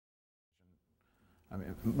I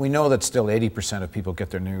mean, we know that still 80% of people get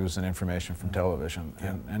their news and information from television.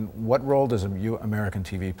 Yeah. And what role does American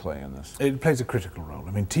TV play in this? It plays a critical role.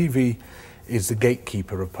 I mean, TV is the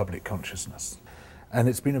gatekeeper of public consciousness. And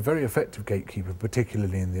it's been a very effective gatekeeper,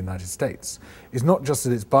 particularly in the United States. It's not just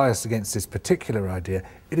that it's biased against this particular idea,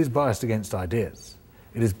 it is biased against ideas.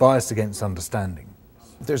 It is biased against understanding.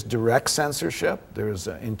 There's direct censorship, there's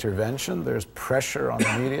intervention, there's pressure on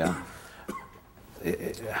the media.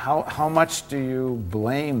 How much do you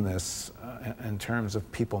blame this in terms of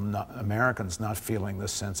Americans not feeling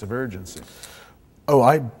this sense of urgency? Oh,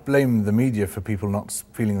 I blame the media for people not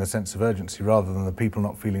feeling the sense of urgency rather than the people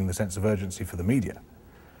not feeling the sense of urgency for the media.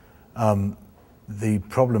 The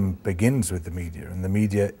problem begins with the media, and the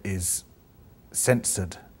media is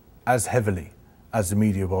censored as heavily as the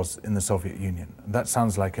media was in the Soviet Union. And that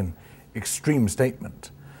sounds like an extreme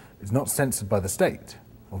statement. It's not censored by the state,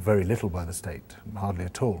 or very little by the state, hardly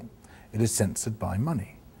at all. It is censored by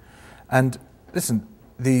money. And listen,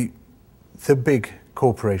 the big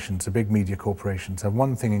corporations, the big media corporations have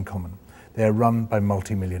one thing in common. They are run by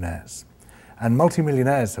multimillionaires. And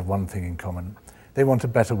multimillionaires have one thing in common. They want a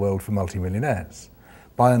better world for multimillionaires.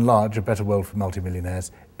 By and large, a better world for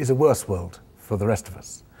multimillionaires is a worse world for the rest of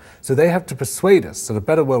us. So they have to persuade us that a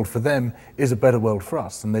better world for them is a better world for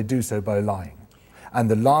us, and they do so by lying. And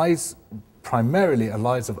the lies primarily are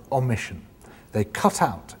lies of omission. They cut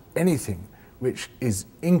out anything which is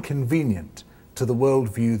inconvenient to the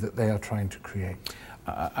worldview that they are trying to create.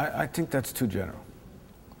 I think that's too general.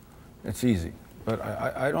 It's easy, but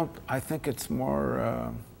I think it's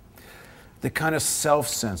more the kind of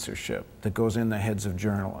self-censorship that goes in the heads of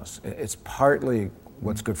journalists. It's partly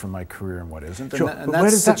what's good for my career and what isn't. Sure, and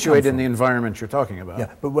that's situated in the environment you're talking about. Yeah,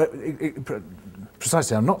 but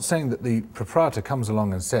precisely, I'm not saying that the proprietor comes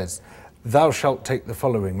along and says, "Thou shalt take the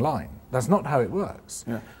following line." That's not how it works.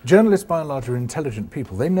 Yeah. Journalists, by and large, are intelligent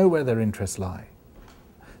people. They know where their interests lie.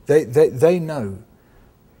 They know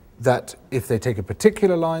that if they take a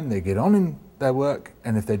particular line, they get on in their work,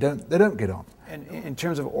 and if they don't get on. And in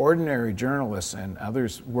terms of ordinary journalists and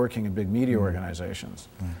others working in big media organizations,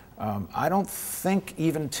 I don't think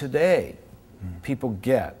even today people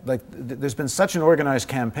get, like, there's been such an organized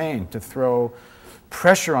campaign to throw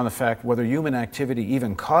pressure on the fact whether human activity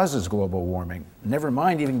even causes global warming, never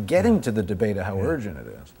mind even getting to the debate of how urgent it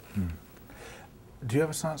is. Do you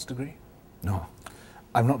have a science degree? No.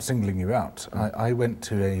 I'm not singling you out. I went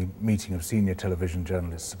to a meeting of senior television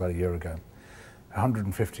journalists about a year ago,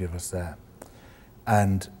 150 of us there,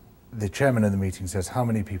 and the chairman of the meeting says, "How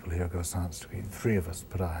many people here have got a science degree?" And 3 of us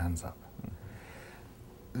put our hands up.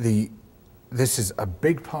 This is a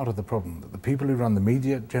big part of the problem, that the people who run the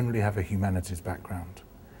media generally have a humanities background,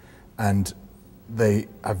 and they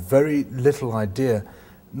have very little idea,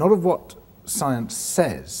 not of what science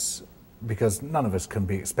says, because none of us can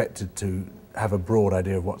be expected to have a broad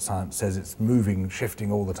idea of what science says. It's moving,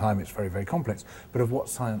 shifting all the time, it's very, very complex, but of what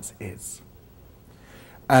science is.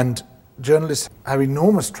 And journalists have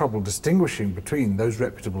enormous trouble distinguishing between those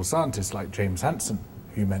reputable scientists like James Hansen,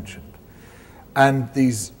 who you mentioned, and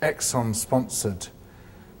these Exxon-sponsored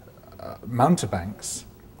mountebanks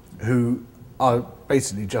who are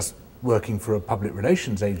basically just working for a public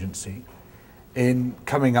relations agency in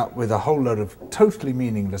coming up with a whole load of totally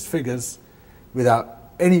meaningless figures without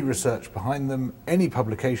any research behind them, any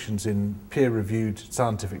publications in peer-reviewed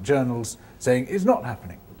scientific journals saying it's not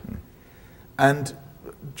happening. And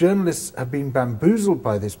journalists have been bamboozled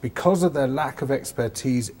by this because of their lack of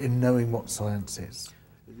expertise in knowing what science is.